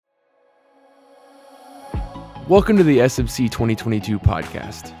Welcome to the SMC 2022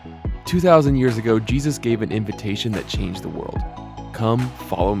 podcast. 2,000 years ago, Jesus gave an invitation that changed the world. Come,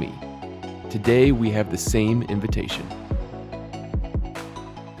 follow me. Today, we have the same invitation.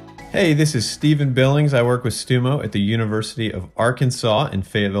 Hey, this is Stephen Billings. I work with Stumo at the University of Arkansas in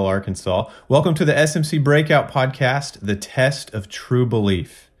Fayetteville, Arkansas. Welcome to the SMC Breakout Podcast, The Test of True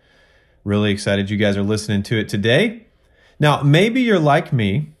Belief. Really excited you guys are listening to it today. Now, maybe you're like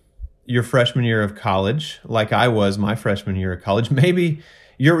me, your freshman year of college, like I was my freshman year of college. Maybe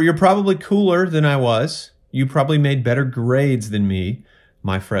you're probably cooler than I was. You probably made better grades than me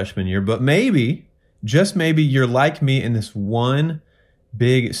my freshman year. But maybe, just maybe, you're like me in this one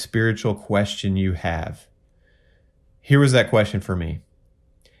big spiritual question you have. Here was that question for me.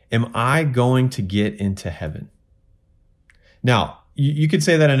 Am I going to get into heaven? Now, you could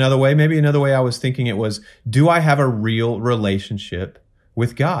say that another way. Maybe another way I was thinking it was, do I have a real relationship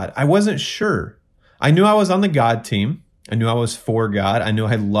with God? I wasn't sure. I knew I was on the God team. I knew I was for God. I knew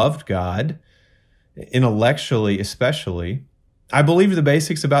I loved God, intellectually especially. I believed the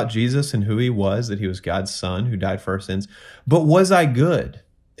basics about Jesus and who he was, that he was God's son who died for our sins. But was I good?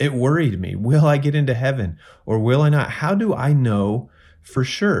 It worried me. Will I get into heaven or will I not? How do I know for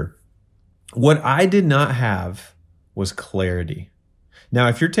sure? What I did not have was clarity. Now,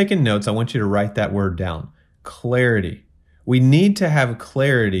 if you're taking notes, I want you to write that word down. Clarity. We need to have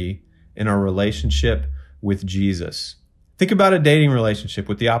clarity in our relationship with Jesus. Think about a dating relationship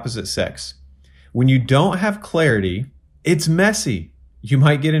with the opposite sex. When you don't have clarity, it's messy. You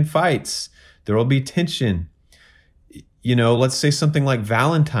might get in fights. There will be tension. You know, let's say something like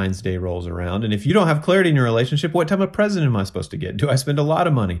Valentine's Day rolls around. And if you don't have clarity in your relationship, what type of present am I supposed to get? Do I spend a lot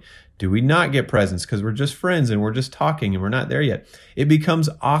of money? Do we not get presents because we're just friends and we're just talking and we're not there yet? It becomes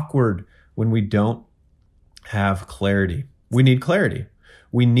awkward when we don't have clarity. We need clarity.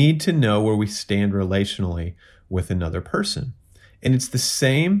 We need to know where we stand relationally with another person. And it's the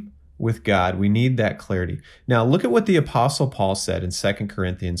same with God. We need that clarity. Now, look at what the Apostle Paul said in 2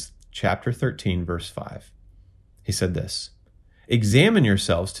 Corinthians chapter 13, verse 5. He said this, "Examine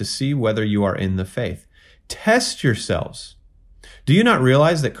yourselves to see whether you are in the faith. Test yourselves. Do you not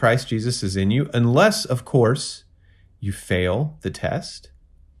realize that Christ Jesus is in you, unless, of course, you fail the test?"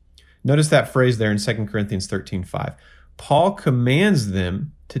 Notice that phrase there in 2 Corinthians 13, 5. Paul commands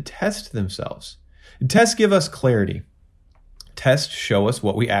them to test themselves. Tests give us clarity. Tests show us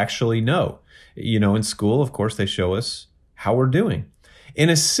what we actually know. You know, in school, of course, they show us how we're doing.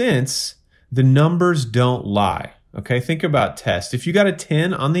 In a sense, the numbers don't lie. Okay, think about tests. If you got a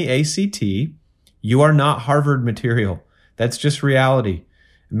 10 on the ACT, you are not Harvard material. That's just reality.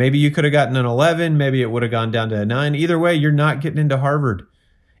 Maybe you could have gotten an 11. Maybe it would have gone down to a 9. Either way, you're not getting into Harvard.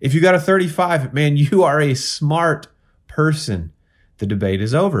 If you got a 35, man, you are a smart person. The debate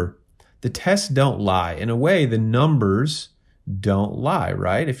is over. The tests don't lie. In a way, the numbers don't lie,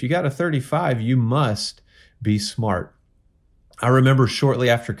 right? If you got a 35, you must be smart. I remember shortly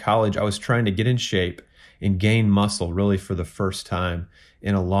after college, I was trying to get in shape and gain muscle really for the first time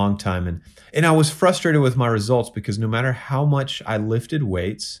in a long time. And I was frustrated with my results because no matter how much I lifted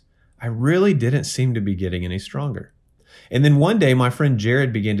weights, I really didn't seem to be getting any stronger. And then one day, my friend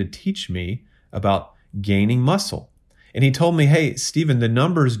Jared began to teach me about gaining muscle. And he told me, "Hey, Stephen, the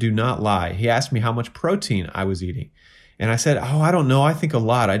numbers do not lie." He asked me how much protein I was eating. And I said, "Oh, I don't know. I think a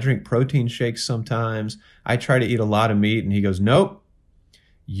lot. I drink protein shakes sometimes. I try to eat a lot of meat." And he goes, "Nope,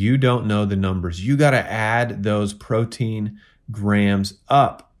 you don't know the numbers. You got to add those protein grams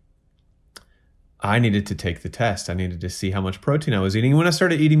up." I needed to take the test. I needed to see how much protein I was eating. And when I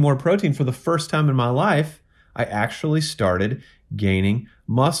started eating more protein for the first time in my life, I actually started gaining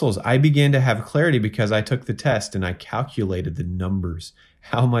muscles. I began to have clarity because I took the test and I calculated the numbers.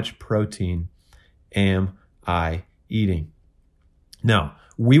 How much protein am I eating? Now,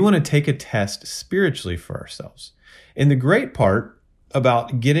 we want to take a test spiritually for ourselves. And the great part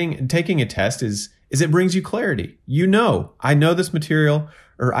about taking a test is it brings you clarity. You know, I know this material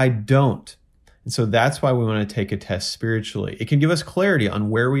or I don't. And so that's why we want to take a test spiritually. It can give us clarity on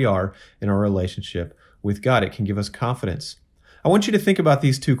where we are in our relationship with God. It can give us confidence. I want you to think about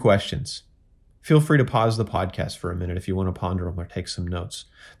these two questions. Feel free to pause the podcast for a minute if you want to ponder them or take some notes.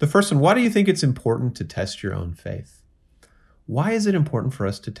 The first one, why do you think it's important to test your own faith? Why is it important for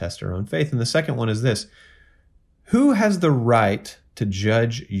us to test our own faith? And the second one is this, who has the right to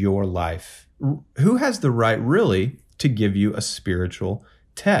judge your life? Who has the right really to give you a spiritual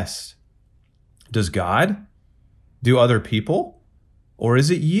test? Does God? Do other people? Or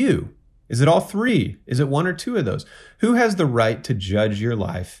is it you? Is it all three? Is it one or two of those? Who has the right to judge your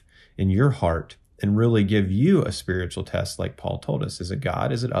life and your heart and really give you a spiritual test like Paul told us? Is it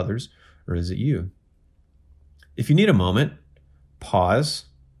God? Is it others? Or is it you? If you need a moment, pause,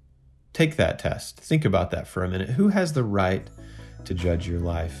 take that test. Think about that for a minute. Who has the right to judge your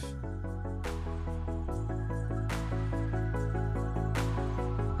life?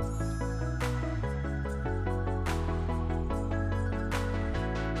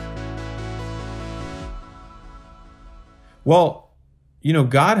 Well,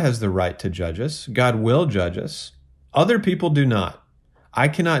 God has the right to judge us. God will judge us. Other people do not. I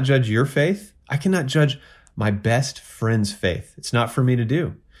cannot judge your faith. I cannot judge my best friend's faith. It's not for me to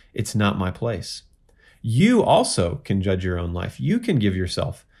do. It's not my place. You also can judge your own life. You can give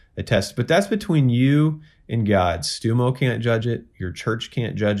yourself a test, but that's between you and God. Stumo can't judge it. Your church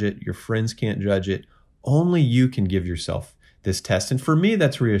can't judge it. Your friends can't judge it. Only you can give yourself this test. And for me,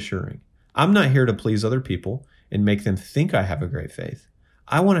 that's reassuring. I'm not here to please other people and make them think I have a great faith.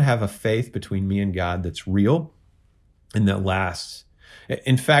 I want to have a faith between me and God that's real and that lasts.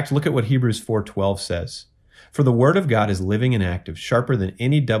 In fact, look at what Hebrews 4:12 says. For the word of God is living and active, sharper than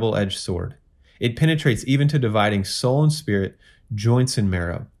any double-edged sword. It penetrates even to dividing soul and spirit, joints and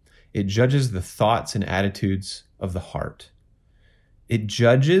marrow. It judges the thoughts and attitudes of the heart. It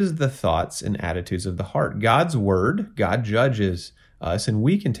judges the thoughts and attitudes of the heart. God's word, God judges us, and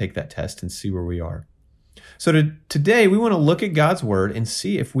we can take that test and see where we are. So today, we want to look at God's word and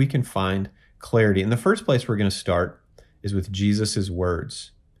see if we can find clarity. And the first place we're going to start is with Jesus'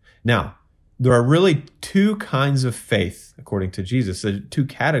 words. Now, there are really two kinds of faith, according to Jesus. There are two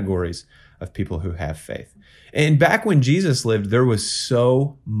categories of people who have faith. And back when Jesus lived, there was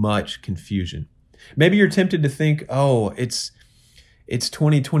so much confusion. Maybe you're tempted to think, it's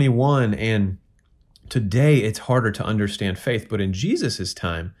 2021, and today it's harder to understand faith. But in Jesus'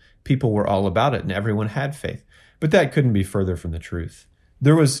 time, people were all about it and everyone had faith. But that couldn't be further from the truth.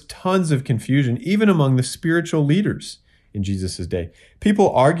 There was tons of confusion, even among the spiritual leaders in Jesus' day.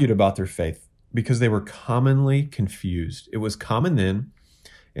 People argued about their faith because they were commonly confused. It was common then,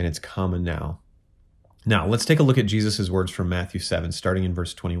 and it's common now. Now, let's take a look at Jesus' words from Matthew 7, starting in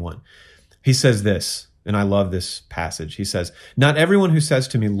verse 21. He says this, and I love this passage. He says, "Not everyone who says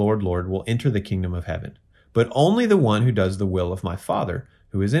to me, 'Lord, Lord,' will enter the kingdom of heaven, but only the one who does the will of my Father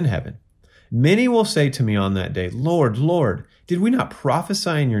who is in heaven. Many will say to me on that day, 'Lord, Lord, did we not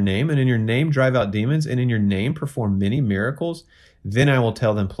prophesy in your name, and in your name drive out demons, and in your name perform many miracles?' Then I will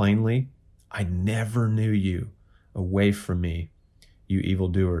tell them plainly, 'I never knew you. Away from me, you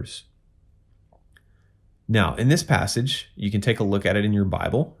evildoers.'" Now, in this passage, you can take a look at it in your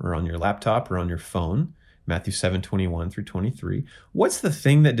Bible or on your laptop or on your phone, Matthew 7:21 through 23. What's the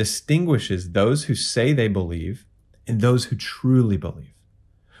thing that distinguishes those who say they believe and those who truly believe?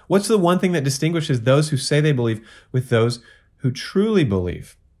 What's the one thing that distinguishes those who say they believe with those who truly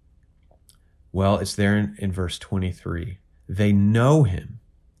believe? Well, it's there in verse 23. They know him.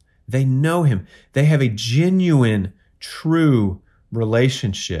 They know him. They have a genuine, true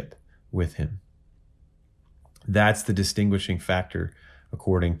relationship with him. That's the distinguishing factor,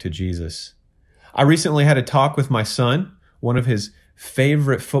 according to Jesus. I recently had a talk with my son. One of his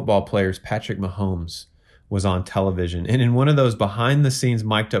favorite football players, Patrick Mahomes, was on television. And in one of those behind-the-scenes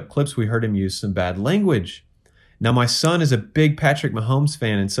mic'd-up clips, we heard him use some bad language. Now, my son is a big Patrick Mahomes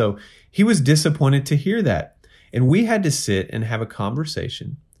fan, and so he was disappointed to hear that. And we had to sit and have a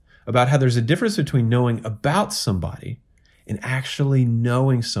conversation about how there's a difference between knowing about somebody and actually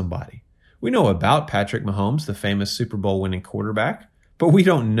knowing somebody. We know about Patrick Mahomes, the famous Super Bowl winning quarterback, but we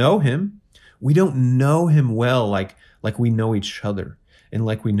don't know him. We don't know him well like we know each other and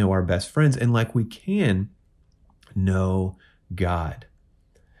like we know our best friends and like we can know God.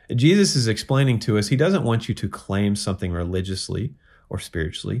 Jesus is explaining to us, he doesn't want you to claim something religiously or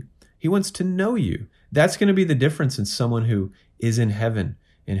spiritually. He wants to know you. That's going to be the difference in someone who is in heaven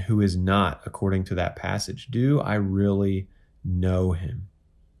and who is not, according to that passage. Do I really know him?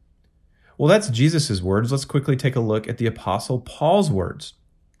 Well, that's Jesus' words. Let's quickly take a look at the Apostle Paul's words.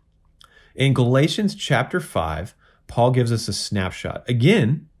 In Galatians chapter 5, Paul gives us a snapshot,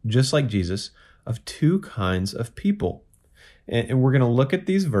 again, just like Jesus, of two kinds of people. And we're going to look at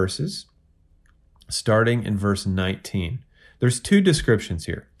these verses starting in verse 19. There's two descriptions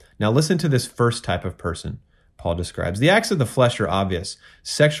here. Now listen to this first type of person Paul describes. The acts of the flesh are obvious: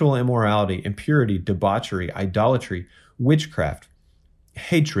 sexual immorality, impurity, debauchery, idolatry, witchcraft,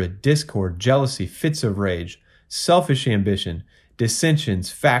 hatred, discord, jealousy, fits of rage, selfish ambition,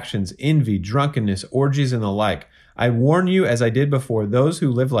 dissensions, factions, envy, drunkenness, orgies, and the like. I warn you, as I did before, those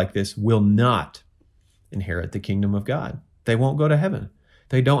who live like this will not inherit the kingdom of God. They won't go to heaven.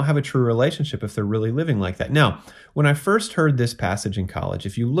 They don't have a true relationship if they're really living like that. Now, when I first heard this passage in college,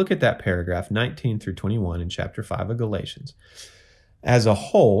 if you look at that paragraph, 19 through 21 in chapter 5 of Galatians, as a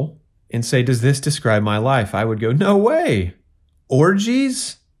whole, and say, does this describe my life? I would go, no way.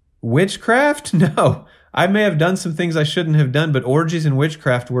 Orgies? Witchcraft? No. I may have done some things I shouldn't have done, but orgies and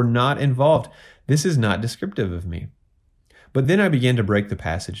witchcraft were not involved. This is not descriptive of me. But then I began to break the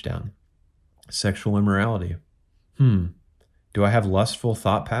passage down. Sexual immorality. Do I have lustful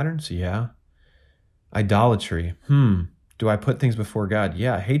thought patterns? Yeah. Idolatry. Do I put things before God?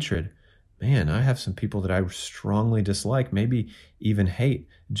 Yeah. Hatred. Man, I have some people that I strongly dislike, maybe even hate.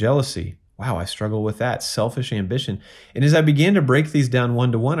 Jealousy. Wow, I struggle with that. Selfish ambition. And as I began to break these down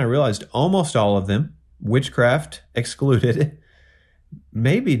one to one, I realized almost all of them, witchcraft excluded,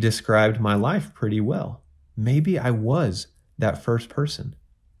 maybe described my life pretty well. Maybe I was that first person.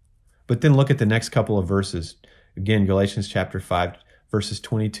 But then look at the next couple of verses. Again, Galatians chapter 5, verses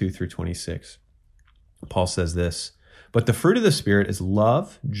 22 through 26. Paul says this, but the fruit of the Spirit is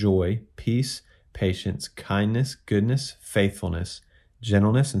love, joy, peace, patience, kindness, goodness, faithfulness,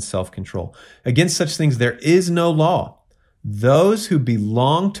 gentleness, and self-control. Against such things there is no law. Those who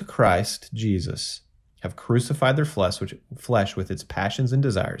belong to Christ Jesus have crucified their flesh with its passions and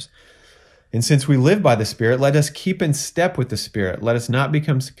desires. And since we live by the Spirit, let us keep in step with the Spirit. Let us not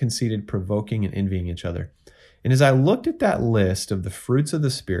become conceited, provoking, and envying each other. And as I looked at that list of the fruits of the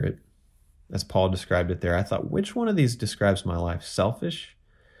Spirit, as Paul described it there, I thought, which one of these describes my life? Selfish,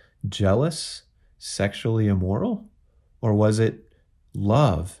 jealous, sexually immoral? Or was it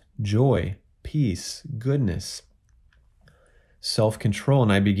love, joy, peace, goodness, self-control?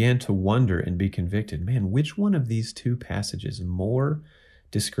 And I began to wonder and be convicted, man, which one of these two passages more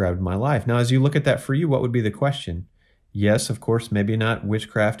described my life? Now, as you look at that for you, what would be the question? Yes, of course, maybe not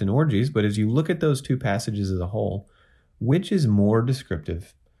witchcraft and orgies, but as you look at those two passages as a whole, which is more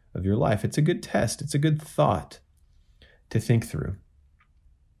descriptive of your life? It's a good test. It's a good thought to think through.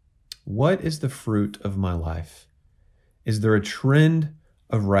 What is the fruit of my life? Is there a trend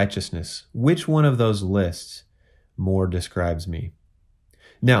of righteousness? Which one of those lists more describes me?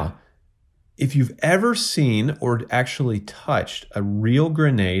 Now, if you've ever seen or actually touched a real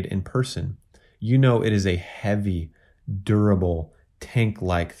grenade in person, you know it is a heavy, durable,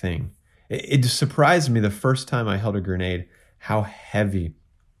 tank-like thing. It surprised me the first time I held a grenade how heavy,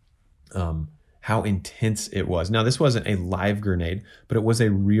 how intense it was. Now, this wasn't a live grenade, but it was a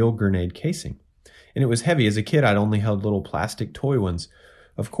real grenade casing. And it was heavy. As a kid, I'd only held little plastic toy ones,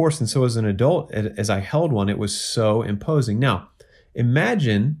 of course. And so as an adult, as I held one, it was so imposing. Now,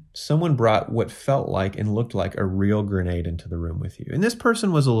 imagine someone brought what felt like and looked like a real grenade into the room with you. And this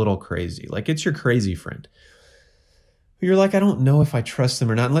person was a little crazy. Like, it's your crazy friend. You're like, I don't know if I trust them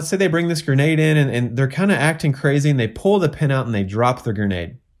or not. And let's say they bring this grenade in and they're kind of acting crazy and they pull the pin out and they drop the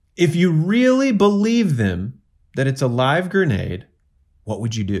grenade. If you really believe them that it's a live grenade, what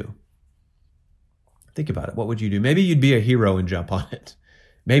would you do? Think about it. What would you do? Maybe you'd be a hero and jump on it.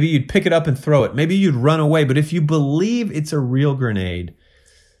 Maybe you'd pick it up and throw it. Maybe you'd run away. But if you believe it's a real grenade,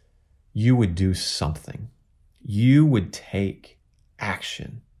 you would do something. You would take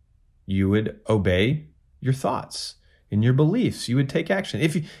action. You would obey your thoughts and your beliefs. You would take action.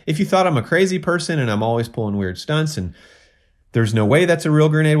 If you thought I'm a crazy person and I'm always pulling weird stunts and there's no way that's a real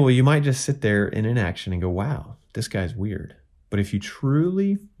grenade, well, you might just sit there in inaction and go, wow, this guy's weird. But if you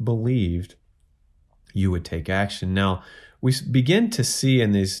truly believed, you would take action. Now, we begin to see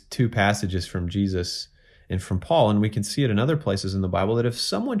in these two passages from Jesus and from Paul, and we can see it in other places in the Bible, that if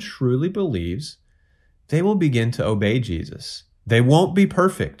someone truly believes, they will begin to obey Jesus. They won't be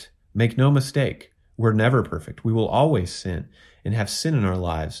perfect. Make no mistake. We're never perfect. We will always sin and have sin in our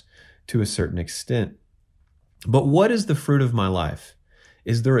lives to a certain extent. But what is the fruit of my life?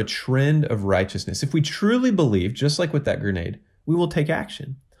 Is there a trend of righteousness? If we truly believe, just like with that grenade, we will take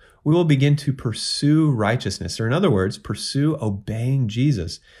action. We will begin to pursue righteousness, or in other words, pursue obeying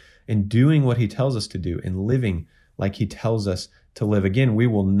Jesus and doing what he tells us to do and living like he tells us to live. Again, we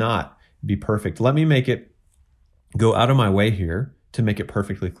will not be perfect. Let me go out of my way here to make it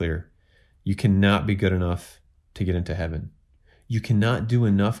perfectly clear. You cannot be good enough to get into heaven. You cannot do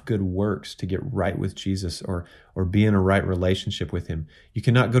enough good works to get right with Jesus or be in a right relationship with him. You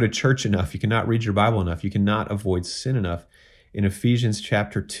cannot go to church enough. You cannot read your Bible enough. You cannot avoid sin enough. In Ephesians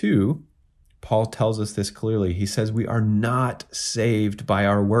chapter 2, Paul tells us this clearly. He says we are not saved by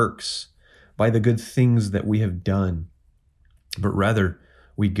our works, by the good things that we have done, but rather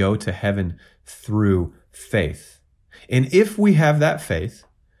we go to heaven through faith. And if we have that faith,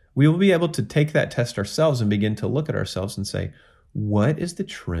 we will be able to take that test ourselves and begin to look at ourselves and say, what is the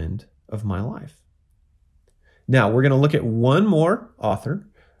trend of my life? Now, we're going to look at one more author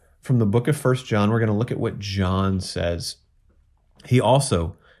from the book of 1 John. We're going to look at what John says. He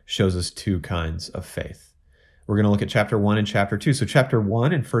also shows us two kinds of faith. We're going to look at chapter 1 and chapter 2. So chapter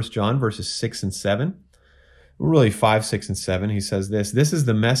 1 in 1 John verses 6 and 7, really 5, 6, and 7, he says this is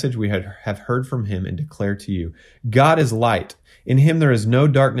the message we have heard from him and declare to you. God is light. In him there is no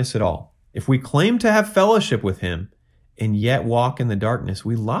darkness at all. If we claim to have fellowship with him and yet walk in the darkness,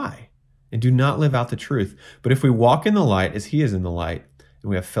 we lie and do not live out the truth. But if we walk in the light as he is in the light, and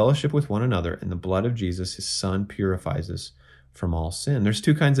we have fellowship with one another, and the blood of Jesus, his son, purifies us from all sin. There's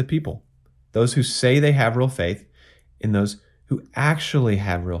two kinds of people. Those who say they have real faith and those who actually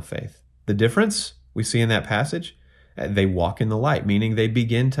have real faith. The difference we see in that passage, they walk in the light, meaning they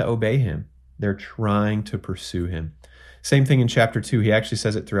begin to obey him. They're trying to pursue him. Same thing in chapter 2. He actually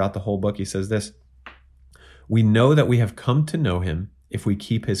says it throughout the whole book. He says this, we know that we have come to know him if we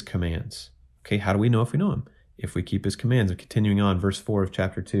keep his commands. Okay, how do we know if we know him? If we keep his commands. And continuing on, verse 4 of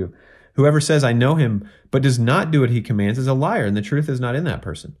chapter 2. Whoever says, I know him, but does not do what he commands is a liar, and the truth is not in that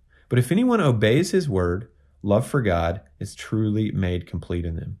person. But if anyone obeys his word, love for God is truly made complete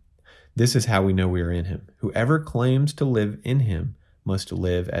in them. This is how we know we are in him. Whoever claims to live in him must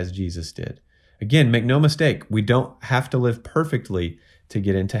live as Jesus did. Again, make no mistake, we don't have to live perfectly to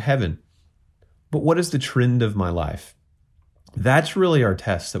get into heaven. But what is the trend of my life? That's really our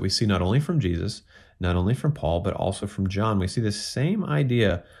test that we see not only from Jesus, not only from Paul, but also from John. We see the same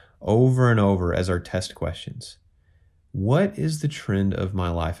idea over and over as our test questions. What is the trend of my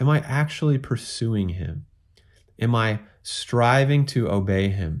life? Am I actually pursuing him? Am I striving to obey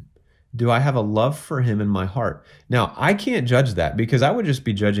him? Do I have a love for him in my heart? Now, I can't judge that because I would just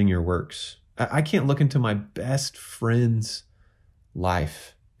be judging your works. I can't look into my best friend's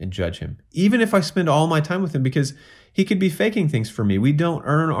life and judge him, even if I spend all my time with him, because he could be faking things for me. We don't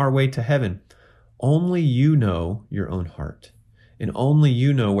earn our way to heaven. Only you know your own heart, and only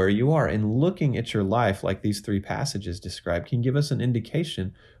you know where you are. And looking at your life like these three passages describe can give us an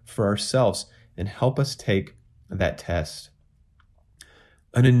indication for ourselves and help us take that test.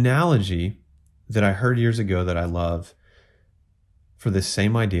 An analogy that I heard years ago that I love for this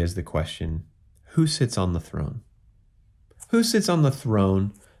same idea is the question, who sits on the throne? Who sits on the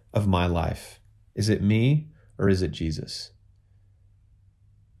throne of my life? Is it me or is it Jesus?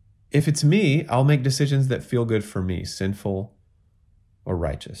 If it's me, I'll make decisions that feel good for me, sinful or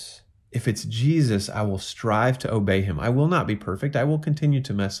righteous. If it's Jesus, I will strive to obey him. I will not be perfect. I will continue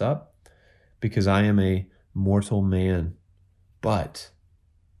to mess up because I am a mortal man. But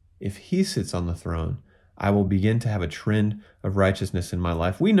if he sits on the throne, I will begin to have a trend of righteousness in my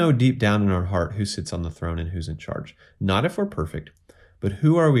life. We know deep down in our heart who sits on the throne and who's in charge. Not if we're perfect, but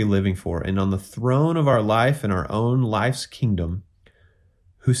who are we living for? And on the throne of our life and our own life's kingdom,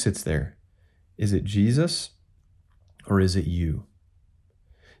 who sits there? Is it Jesus or is it you?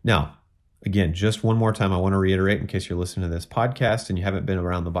 Now, again, just one more time, I want to reiterate in case you're listening to this podcast and you haven't been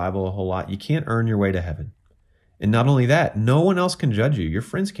around the Bible a whole lot, you can't earn your way to heaven. And not only that, no one else can judge you. Your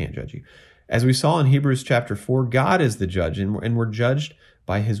friends can't judge you. As we saw in Hebrews chapter 4, God is the judge, and we're judged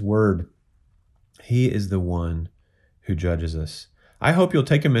by his word. He is the one who judges us. I hope you'll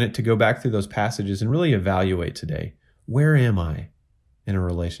take a minute to go back through those passages and really evaluate today. Where am I in a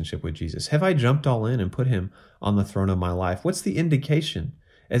relationship with Jesus? Have I jumped all in and put him on the throne of my life? What's the indication?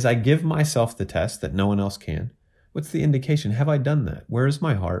 As I give myself the test that no one else can, what's the indication? Have I done that? Where is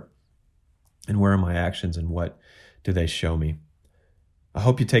my heart? And where are my actions, and what do they show me? I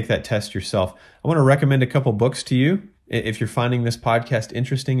hope you take that test yourself. I want to recommend a couple books to you if you're finding this podcast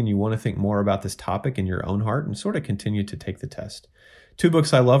interesting and you want to think more about this topic in your own heart and sort of continue to take the test. Two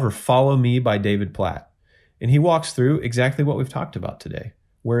books I love are Follow Me by David Platt. And he walks through exactly what we've talked about today.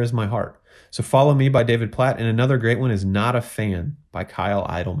 Where is my heart? So Follow Me by David Platt. And another great one is Not a Fan by Kyle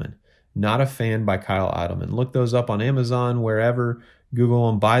Idleman. Not a Fan by Kyle Idleman. Look those up on Amazon, wherever, Google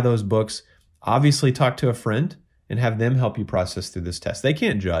them, buy those books. Obviously talk to a friend and have them help you process through this test. They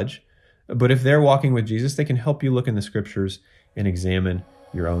can't judge, but if they're walking with Jesus, they can help you look in the scriptures and examine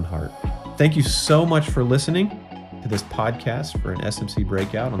your own heart. Thank you so much for listening to this podcast for an SMC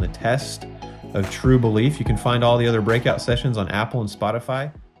breakout on the test of true belief. You can find all the other breakout sessions on Apple and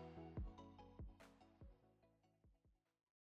Spotify.